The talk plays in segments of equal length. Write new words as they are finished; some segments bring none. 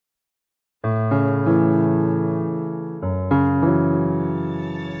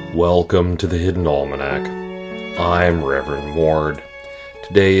Welcome to the Hidden Almanac. I'm Reverend Ward.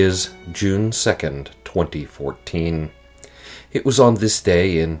 Today is June 2nd, 2014. It was on this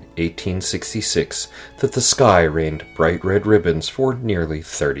day in 1866 that the sky rained bright red ribbons for nearly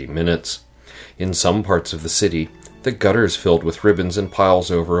 30 minutes. In some parts of the city, the gutters filled with ribbons in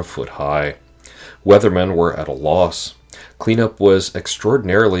piles over a foot high. Weathermen were at a loss. Cleanup was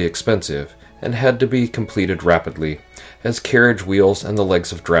extraordinarily expensive and had to be completed rapidly, as carriage wheels and the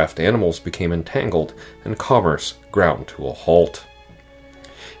legs of draft animals became entangled and commerce ground to a halt.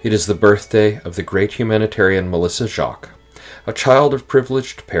 It is the birthday of the great humanitarian Melissa Jaques. A child of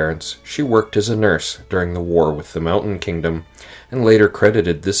privileged parents, she worked as a nurse during the war with the Mountain Kingdom, and later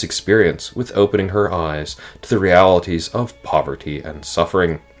credited this experience with opening her eyes to the realities of poverty and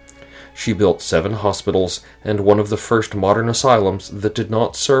suffering. She built 7 hospitals and one of the first modern asylums that did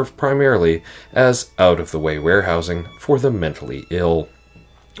not serve primarily as out-of-the-way warehousing for the mentally ill.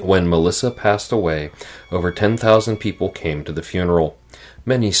 When Melissa passed away, over 10,000 people came to the funeral.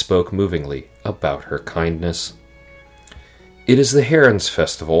 Many spoke movingly about her kindness. It is the Heron's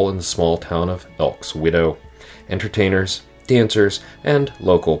festival in the small town of Elk's Widow. Entertainers, dancers, and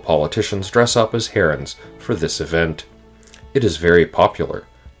local politicians dress up as herons for this event. It is very popular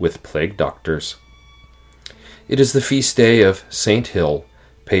with plague doctors. It is the feast day of St. Hill,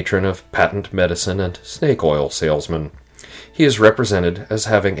 patron of patent medicine and snake oil salesmen. He is represented as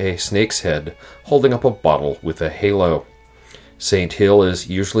having a snake's head holding up a bottle with a halo. St. Hill is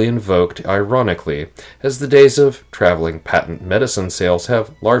usually invoked ironically, as the days of traveling patent medicine sales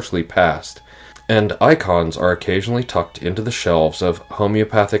have largely passed, and icons are occasionally tucked into the shelves of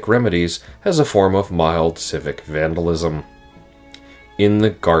homeopathic remedies as a form of mild civic vandalism. In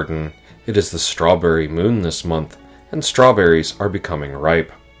the garden, it is the strawberry moon this month, and strawberries are becoming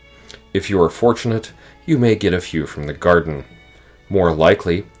ripe. If you are fortunate, you may get a few from the garden. More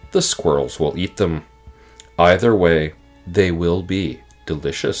likely, the squirrels will eat them. Either way, they will be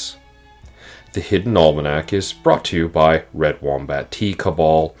delicious. The Hidden Almanac is brought to you by Red Wombat Tea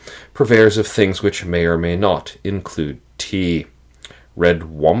Cabal, purveyors of things which may or may not include tea. Red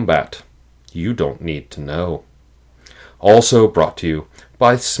Wombat. You don't need to know. Also brought to you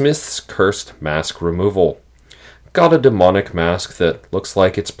by Smith's Cursed Mask Removal. Got a demonic mask that looks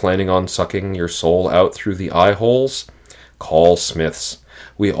like it's planning on sucking your soul out through the eye holes? Call Smith's.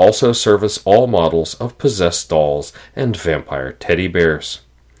 We also service all models of possessed dolls and vampire teddy bears.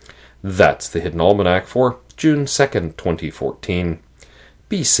 That's the Hidden Almanac for June 2nd, 2014.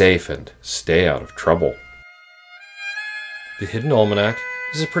 Be safe and stay out of trouble. The Hidden Almanac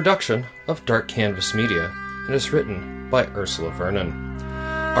is a production of Dark Canvas Media and is written by Ursula Vernon.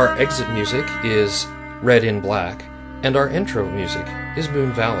 Our exit music is Red in Black, and our intro music is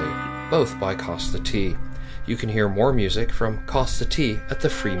Moon Valley, both by Costa T. You can hear more music from Costa T at the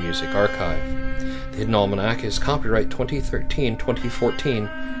Free Music Archive. The Hidden Almanac is copyright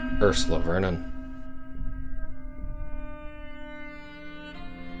 2013-2014, Ursula Vernon.